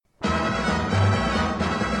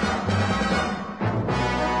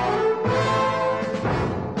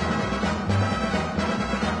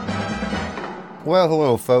Well,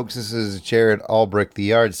 hello, folks. This is Jared Albrick, the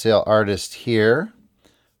yard sale artist here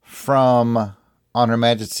from On Her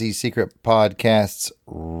Majesty's Secret Podcast's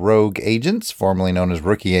Rogue Agents, formerly known as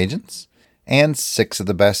Rookie Agents, and Six of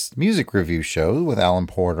the Best Music Review Shows with Alan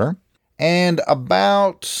Porter. And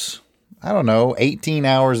about, 18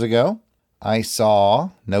 hours ago, I saw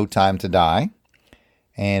No Time to Die,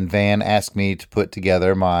 and Van asked me to put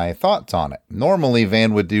together my thoughts on it. Normally,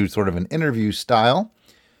 Van would do sort of an interview style,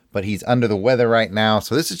 but he's under the weather right now,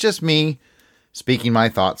 so this is just me speaking my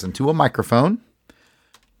thoughts into a microphone.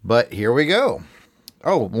 But here we go.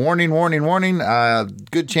 Oh, warning.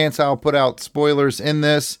 Good chance I'll put out spoilers in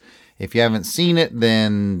this. If you haven't seen it,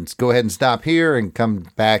 then go ahead and stop here and come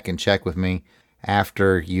back and check with me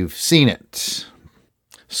after you've seen it.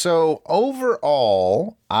 So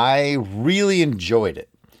overall, I really enjoyed it.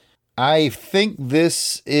 I think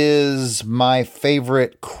this is my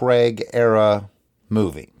favorite Craig era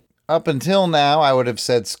movie. Up until now, I would have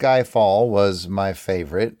said Skyfall was my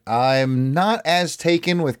favorite. I'm not as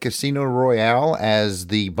taken with Casino Royale as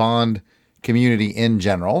the Bond community in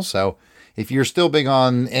general. So if you're still big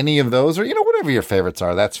on any of those, or, whatever your favorites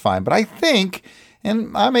are, that's fine. But I think,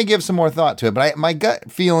 and I may give some more thought to it, but my gut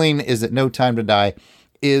feeling is that No Time to Die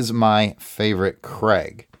is my favorite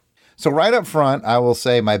Craig. So right up front, I will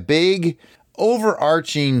say my big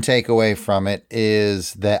overarching takeaway from it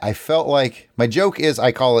is that I felt like, my joke is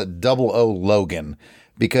I call it Double O Logan,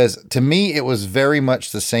 because to me it was very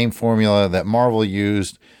much the same formula that Marvel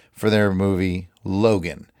used for their movie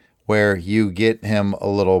Logan, where you get him a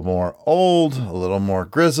little more old, a little more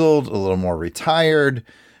grizzled, a little more retired,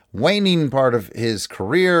 waning part of his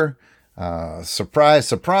career. Surprise,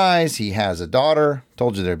 surprise, he has a daughter.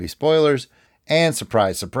 Told you there'd be spoilers. And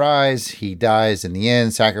surprise, surprise, he dies in the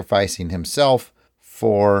end, sacrificing himself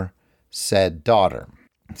for said daughter.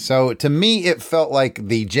 So to me, it felt like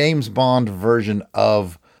the James Bond version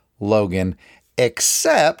of Logan,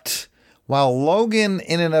 except while Logan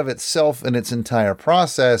in and of itself and its entire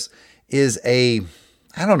process is a,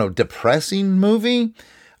 depressing movie,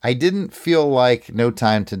 I didn't feel like No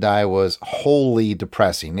Time to Die was wholly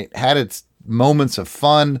depressing. It had its moments of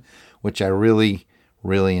fun, which I really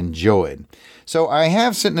enjoyed. So I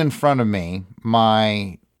have sitting in front of me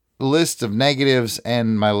my list of negatives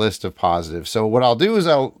and my list of positives. So what I'll do is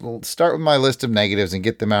I'll start with my list of negatives and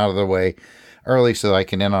get them out of the way early so that I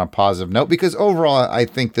can end on a positive note, because overall I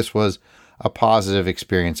think this was a positive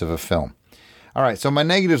experience of a film. All right, so my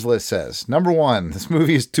negatives list says, number one, this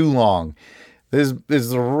movie is too long. This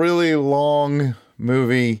is a really long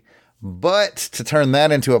movie, but to turn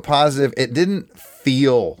that into a positive, it didn't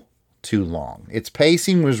feel too long. Its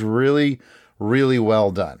pacing was really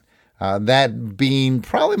well done. That being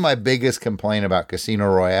probably my biggest complaint about Casino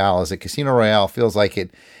Royale is that Casino Royale feels like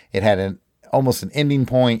it had almost an ending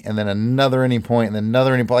point and then another ending point and then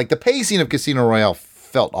another ending point. Like the pacing of Casino Royale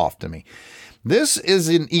felt off to me. This is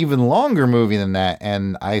an even longer movie than that,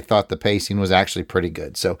 and I thought the pacing was actually pretty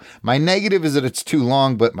good. So my negative is that it's too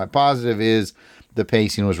long, but my positive is the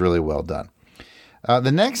pacing was really well done.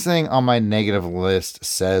 The next thing on my negative list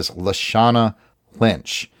says Lashana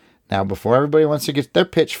Lynch. Now, before everybody wants to get their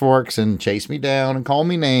pitchforks and chase me down and call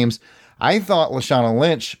me names, I thought Lashana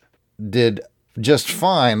Lynch did just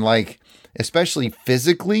fine, like, especially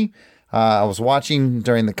physically. I was watching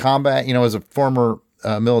during the combat, as a former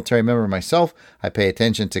military member myself, I pay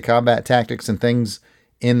attention to combat tactics and things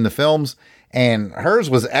in the films, and hers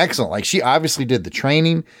was excellent. Like, she obviously did the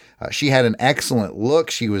training. She had an excellent look.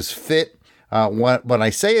 She was fit. When I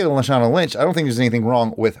say Lashana Lynch, I don't think there's anything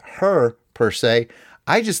wrong with her per se.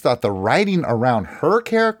 I just thought the writing around her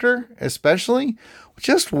character, especially,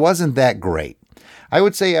 just wasn't that great. I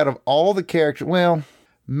would say out of all the characters, well,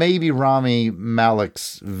 maybe Rami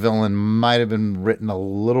Malek's villain might have been written a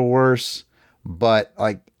little worse, but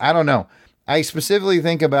I don't know. I specifically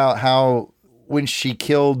think about how when she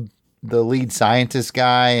killed the lead scientist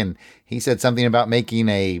guy and he said something about making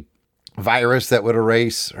a virus that would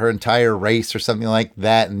erase her entire race or something like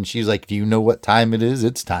that. And she's like, do you know what time it is?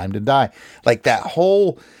 It's time to die. Like, that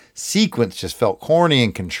whole sequence just felt corny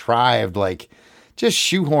and contrived, like just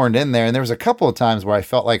shoehorned in there. And there was a couple of times where I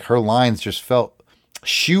felt like her lines just felt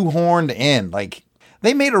shoehorned in. Like,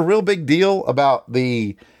 they made a real big deal about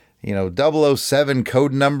the, 007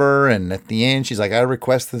 code number. And at the end, she's like, I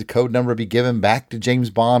request that the code number be given back to James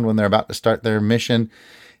Bond when they're about to start their mission.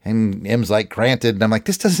 And M's like, granted. And I'm like,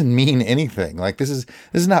 this doesn't mean anything. Like, this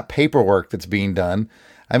is not paperwork that's being done.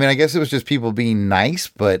 I mean, I guess it was just people being nice,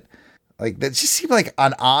 but like, that just seemed like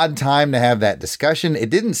an odd time to have that discussion. It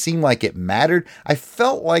didn't seem like it mattered. I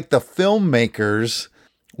felt like the filmmakers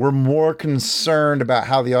were more concerned about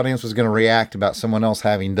how the audience was going to react about someone else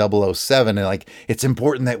having 007, and like it's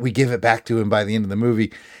important that we give it back to him by the end of the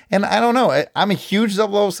movie. And I don't know, I'm a huge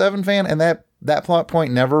 007 fan, and that plot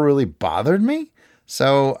point never really bothered me.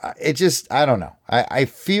 So it just, I don't know. I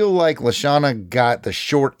feel like Lashana got the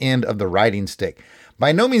short end of the writing stick.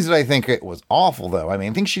 By no means did I think it was awful, though. I mean,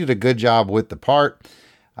 I think she did a good job with the part.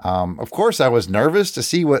 Of course, I was nervous to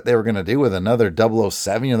see what they were going to do with another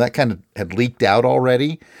 007. You know, that kind of had leaked out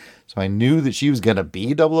already. So I knew that she was going to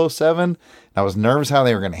be 007. I was nervous how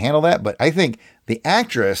they were going to handle that. But I think the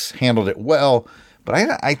actress handled it well. But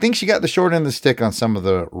I think she got the short end of the stick on some of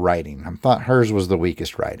the writing. I thought hers was the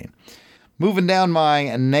weakest writing. Moving down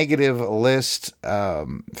my negative list,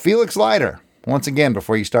 Felix Leiter. Once again,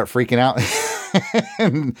 before you start freaking out,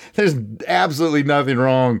 there's absolutely nothing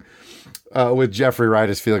wrong with Jeffrey Wright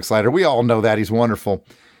as Felix Leiter. We all know that. He's wonderful.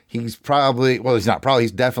 He's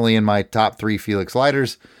he's definitely in my top 3 Felix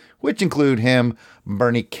Leiters, which include him,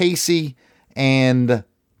 Bernie Casey, and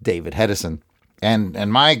David Hedison. And in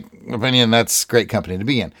my opinion, that's great company to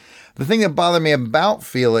be in. The thing that bothered me about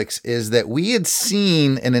Felix is that we had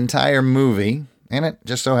seen an entire movie, and it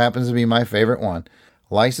just so happens to be my favorite one,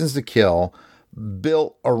 License to Kill,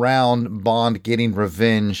 built around Bond getting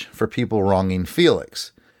revenge for people wronging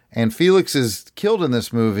Felix. And Felix is killed in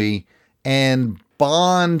this movie, and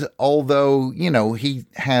Bond, although, you know, he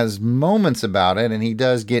has moments about it and he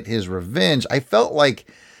does get his revenge, I felt like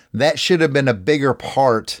that should have been a bigger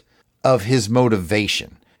part of his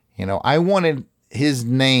motivation. You know, I wanted his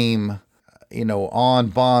name, you know, on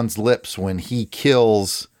Bond's lips when he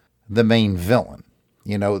kills the main villain.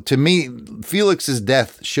 You know, to me, Felix's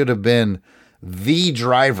death should have been the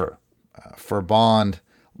driver for Bond,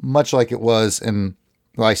 much like it was in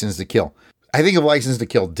License to Kill. I think if License to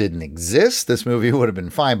Kill didn't exist, this movie would have been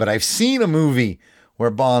fine. But I've seen a movie where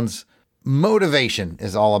Bond's motivation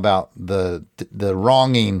is all about the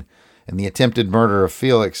wronging and the attempted murder of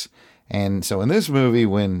Felix. And so in this movie,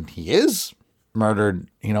 when he is murdered,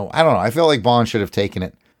 you know, I don't know. I felt like Bond should have taken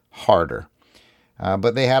it harder.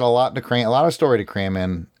 But they had a lot of story to cram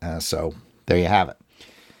in. So there you have it.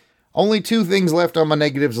 Only 2 things left on my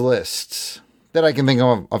negatives list that I can think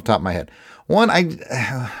of off the top of my head. One,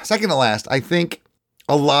 second to last, I think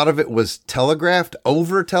a lot of it was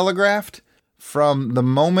over-telegraphed from the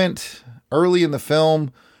moment early in the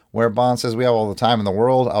film where Bond says we have all the time in the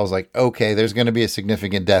world. I was like, okay, there's going to be a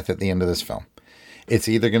significant death at the end of this film. It's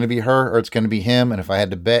either going to be her or it's going to be him. And if I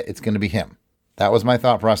had to bet, it's going to be him. That was my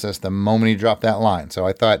thought process the moment he dropped that line. So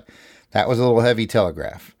I thought that was a little heavy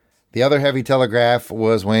telegraph. The other heavy telegraph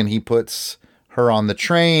was when he puts her on the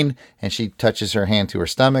train and she touches her hand to her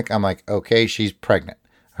stomach. I'm like, okay, she's pregnant.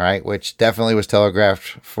 All right. Which definitely was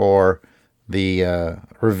telegraphed for the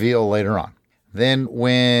reveal later on. Then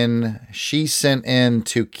when she's sent in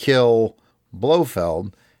to kill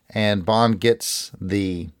Blofeld and Bond gets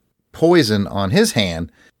the poison on his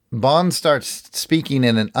hand, Bond starts speaking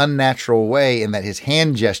in an unnatural way and that his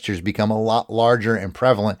hand gestures become a lot larger and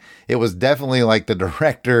prevalent. It was definitely like the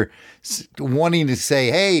director wanting to say,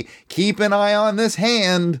 hey, keep an eye on this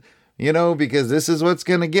hand, you know, because this is what's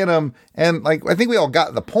going to get him. And like, I think we all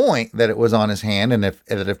got the point that it was on his hand and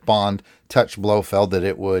if Bond touched Blofeld that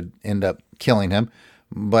it would end up killing him.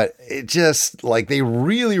 But it just like they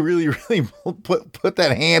really, really, really put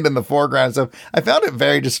that hand in the foreground. So I found it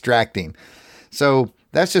very distracting. So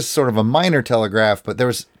that's just sort of a minor telegraph, but there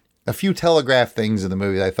was a few telegraph things in the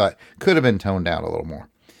movie that I thought could have been toned down a little more.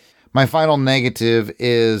 My final negative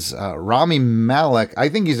is Rami Malek. I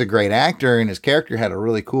think he's a great actor and his character had a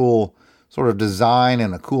really cool sort of design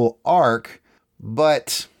and a cool arc,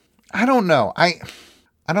 but I don't know. I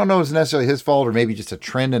don't know if it's necessarily his fault or maybe just a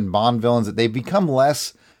trend in Bond villains that they've become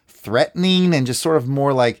less threatening and just sort of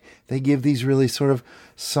more like they give these really sort of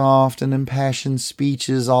soft and impassioned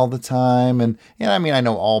speeches all the time. And I mean, I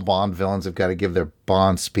know all Bond villains have got to give their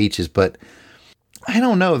Bond speeches, but I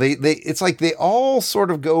don't know. It's like they all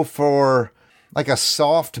sort of go for like a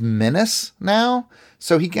soft menace now.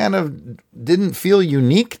 So he kind of didn't feel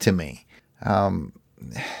unique to me.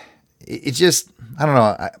 It just, I don't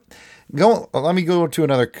know. Let me go to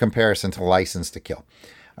another comparison to License to Kill.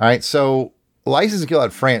 All right. So License to Kill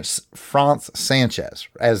had Franz Sanchez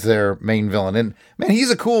as their main villain. And man,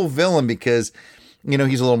 he's a cool villain because, you know,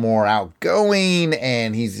 he's a little more outgoing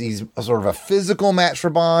and he's a sort of a physical match for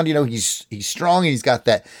Bond. You know, he's strong. He's got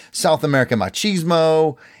that South American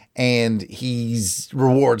machismo and he's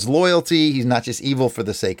rewards loyalty. He's not just evil for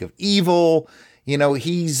the sake of evil. You know,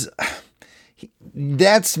 he's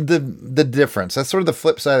That's the difference. That's sort of the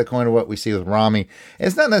flip side of the coin of what we see with Rami.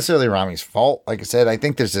 It's not necessarily Rami's fault. Like I said, I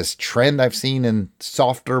think there's this trend I've seen in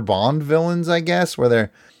softer Bond villains, I guess, where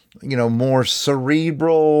they're, more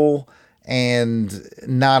cerebral and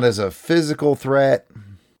not as a physical threat.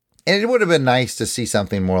 And it would have been nice to see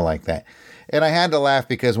something more like that. And I had to laugh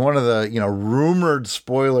because one of the, rumored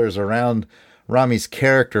spoilers around Rami's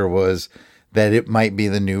character was that it might be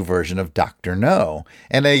the new version of Dr. No.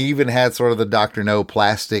 And they even had sort of the Dr. No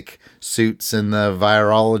plastic suits in the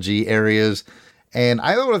virology areas. And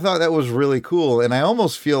I would have thought that was really cool. And I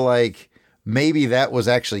almost feel like maybe that was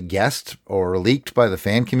actually guessed or leaked by the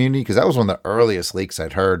fan community, because that was one of the earliest leaks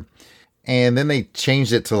I'd heard. And then they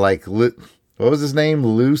changed it to like, what was his name?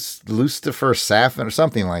 Lucifer Safin or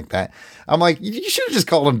something like that. I'm like, you should have just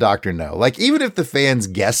called him Dr. No. Like, even if the fans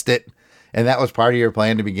guessed it, and that was part of your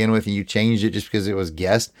plan to begin with, and you changed it just because it was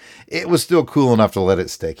guessed, it was still cool enough to let it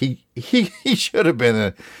stick. He should have been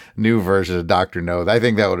a new version of Dr. No. I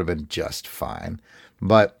think that would have been just fine.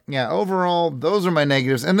 But yeah, overall, those are my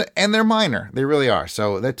negatives, and they're minor. They really are.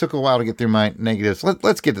 So that took a while to get through my negatives.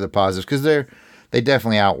 Let's get to the positives, because they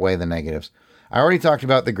definitely outweigh the negatives. I already talked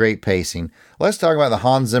about the great pacing. Let's talk about the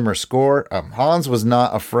Hans Zimmer score. Hans was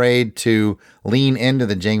not afraid to lean into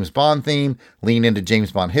the James Bond theme, lean into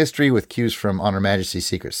James Bond history with cues from On Her Majesty's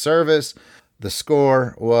Secret Service. The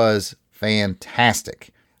score was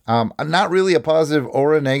fantastic. Not really a positive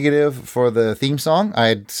or a negative for the theme song. I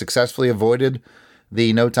had successfully avoided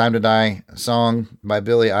the No Time to Die song by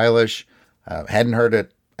Billie Eilish. Hadn't heard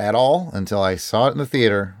it at all until I saw it in the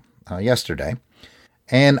theater yesterday.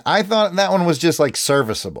 And I thought that one was just like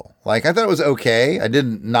serviceable. Like, I thought it was okay. I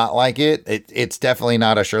didn't not like it. It's definitely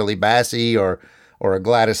not a Shirley Bassey or a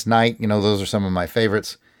Gladys Knight. Those are some of my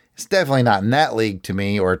favorites. It's definitely not in that league to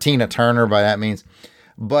me, or Tina Turner by that means.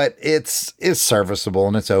 But it's serviceable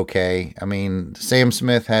and it's okay. I mean, Sam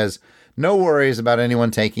Smith has no worries about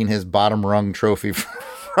anyone taking his bottom rung trophy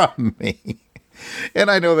from me.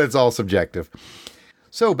 And I know that's all subjective.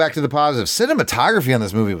 So back to the positive. Cinematography on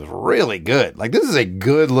this movie was really good. Like, this is a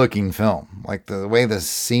good looking film. Like, the way the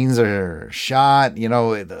scenes are shot, the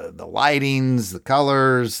lightings, the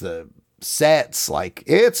colors, the sets, like,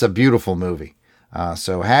 it's a beautiful movie.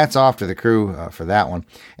 So hats off to the crew for that one.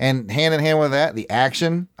 And hand in hand with that, the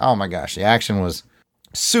action. Oh my gosh, the action was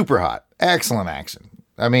super hot. Excellent action.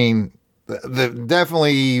 I mean, the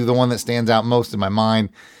definitely the one that stands out most in my mind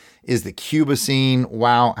is the Cuba scene.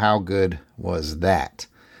 Wow, how good was that?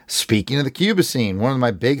 Speaking of the Cuba scene, one of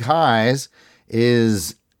my big highs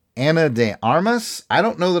is Ana de Armas. I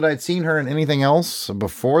don't know that I'd seen her in anything else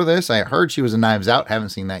before this. I heard she was in Knives Out. Haven't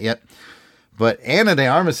seen that yet. But Ana de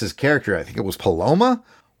Armas' character, I think it was Paloma.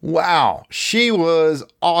 Wow, she was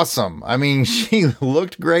awesome. I mean, she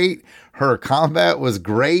looked great. Her combat was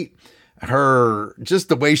great. Just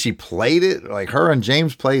the way she played it, like, her and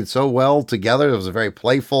James played so well together. It was a very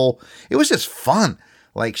playful. It was just fun.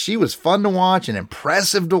 Like, she was fun to watch and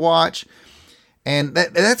impressive to watch. And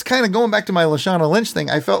that's kind of going back to my Lashana Lynch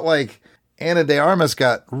thing. I felt like Ana de Armas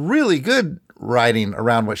got really good writing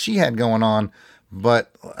around what she had going on.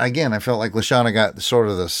 But again, I felt like Lashana got the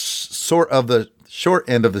short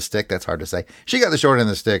end of the stick. That's hard to say. She got the short end of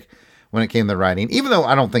the stick when it came to writing, even though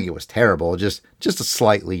I don't think it was terrible, just a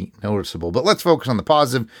slightly noticeable. But let's focus on the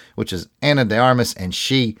positive, which is Ana de Armas, and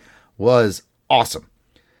she was awesome.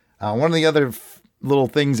 One of the other little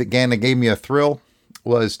things, again, that gave me a thrill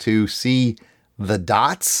was to see the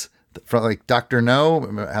dots from, like, Dr.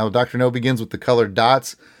 No, how Dr. No begins with the colored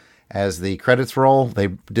dots as the credits roll. They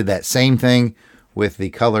did that same thing with the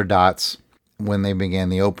colored dots when they began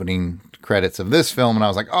the opening credits of this film. And I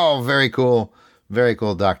was like, oh, very cool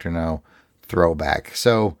Dr. No throwback.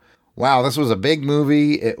 So, wow, this was a big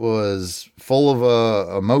movie. It was full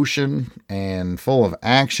of emotion and full of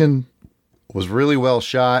action. It was really well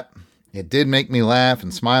shot. It did make me laugh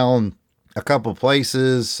and smile in a couple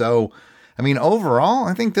places. So, I mean, overall,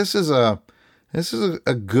 I think this is a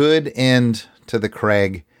good end to the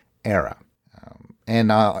Craig era.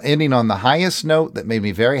 And ending on the highest note that made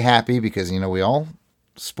me very happy, because, we all,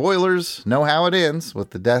 spoilers, know how it ends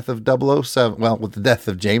with the death of 007, with the death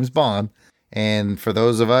of James Bond. And for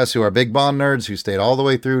those of us who are big Bond nerds who stayed all the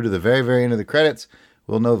way through to the very, very end of the credits,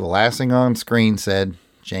 we'll know the last thing on screen said,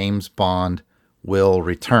 James Bond will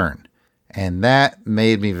return. And that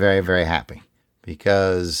made me very, very happy,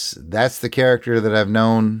 because that's the character that I've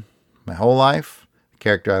known my whole life, the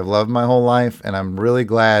character I've loved my whole life. And I'm really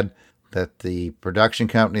glad that the production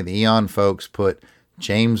company, the Eon folks, put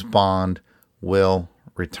James Bond will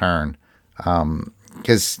return.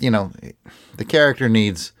 Because, the character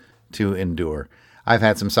needs to endure. I've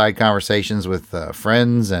had some side conversations with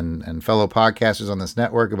friends and fellow podcasters on this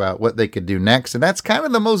network about what they could do next. And that's kind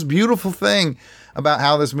of the most beautiful thing about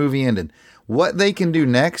how this movie ended. What they can do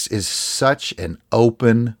next is such an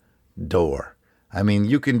open door. I mean,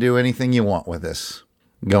 you can do anything you want with this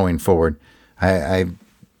going forward. I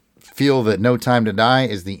feel that No Time to Die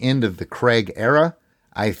is the end of the Craig era.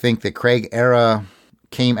 I think the Craig era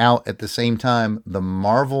came out at the same time the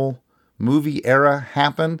Marvel movie era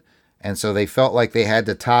happened. And so they felt like they had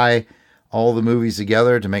to tie all the movies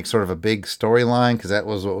together to make sort of a big storyline, because that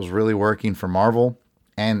was what was really working for Marvel.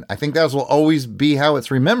 And I think that will always be how it's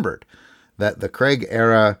remembered, that the Craig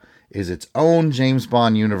era is its own James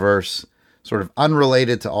Bond universe, sort of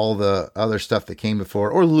unrelated to all the other stuff that came before,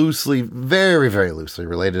 or loosely, very, very loosely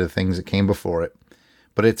related to things that came before it.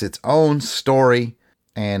 But it's its own story.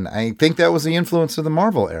 And I think that was the influence of the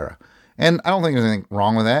Marvel era. And I don't think there's anything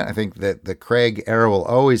wrong with that. I think that the Craig era will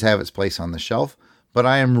always have its place on the shelf. But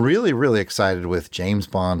I am really, really excited with James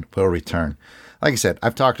Bond Will Return. Like I said,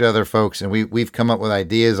 I've talked to other folks, and we've come up with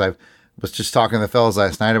ideas. I was just talking to the fellas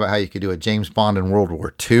last night about how you could do a James Bond in World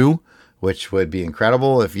War II, which would be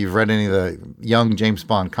incredible. If you've read any of the young James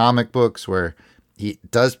Bond comic books where he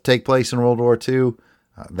does take place in World War II,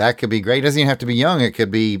 that could be great. It doesn't even have to be young. It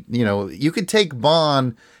could be, you could take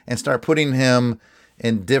Bond and start putting him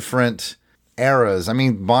in different eras. I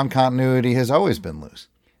mean, Bond continuity has always been loose.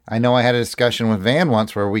 I know I had a discussion with Van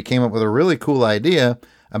once where we came up with a really cool idea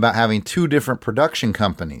about having two different production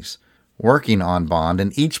companies working on Bond,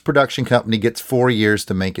 and each production company gets 4 years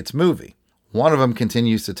to make its movie. One of them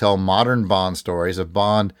continues to tell modern Bond stories of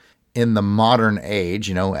Bond in the modern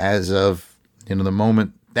age, as of, the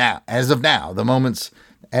moment now, the moments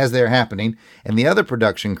as they're happening. And the other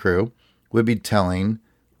production crew would be telling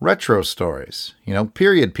retro stories,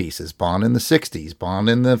 period pieces, Bond in the 60s, Bond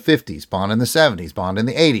in the 50s, Bond in the 70s, Bond in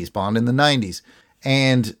the 80s, Bond in the 90s.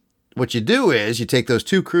 And what you do is you take those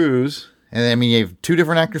two crews, and you have two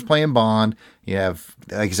different actors playing Bond. You have,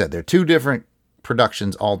 like I said, they're two different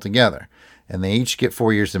productions altogether, and they each get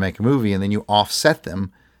 4 years to make a movie, and then you offset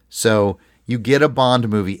them. So you get a Bond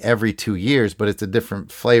movie every 2 years, but it's a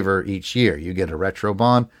different flavor each year. You get a retro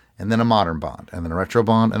Bond, and then a modern Bond, and then a retro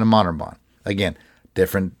Bond, and a modern Bond. Again,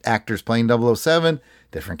 different actors playing 007,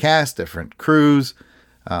 different cast, different crews.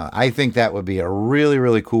 I think that would be a really,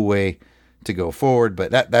 really cool way to go forward, but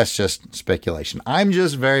that's just speculation. I'm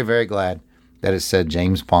just very, very glad that it said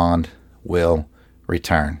James Bond will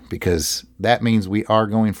return, because that means we are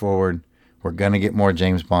going forward. We're going to get more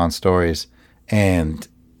James Bond stories. And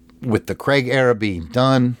with the Craig era being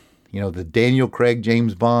done, the Daniel Craig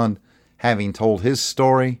James Bond having told his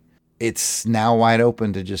story, it's now wide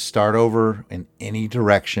open to just start over in any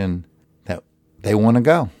direction that they want to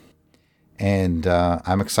go. And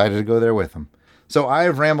I'm excited to go there with them. So I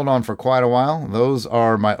have rambled on for quite a while. Those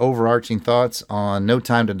are my overarching thoughts on No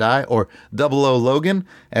Time to Die, or 00 Logan,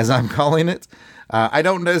 as I'm calling it. I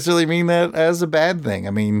don't necessarily mean that as a bad thing.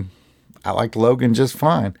 I mean, I liked Logan just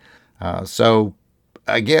fine. So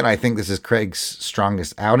again, I think this is Craig's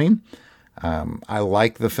strongest outing. I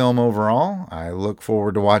like the film overall. I look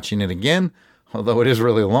forward to watching it again, although it is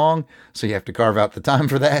really long, so you have to carve out the time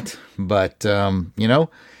for that. But,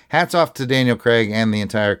 hats off to Daniel Craig and the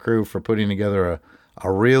entire crew for putting together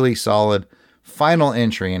a really solid final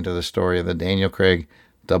entry into the story of the Daniel Craig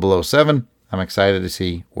 007. I'm excited to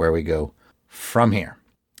see where we go from here.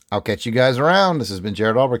 I'll catch you guys around. This has been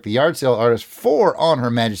Jared Albrecht, the yard sale artist for On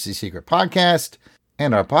Her Majesty's Secret Podcast,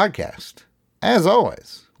 and our podcast, as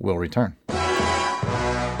always, will return.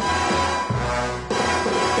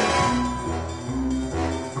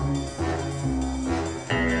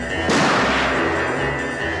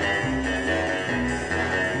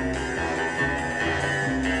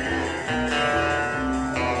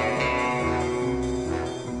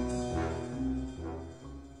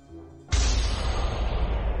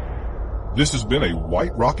 This has been a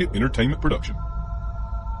White Rocket Entertainment production.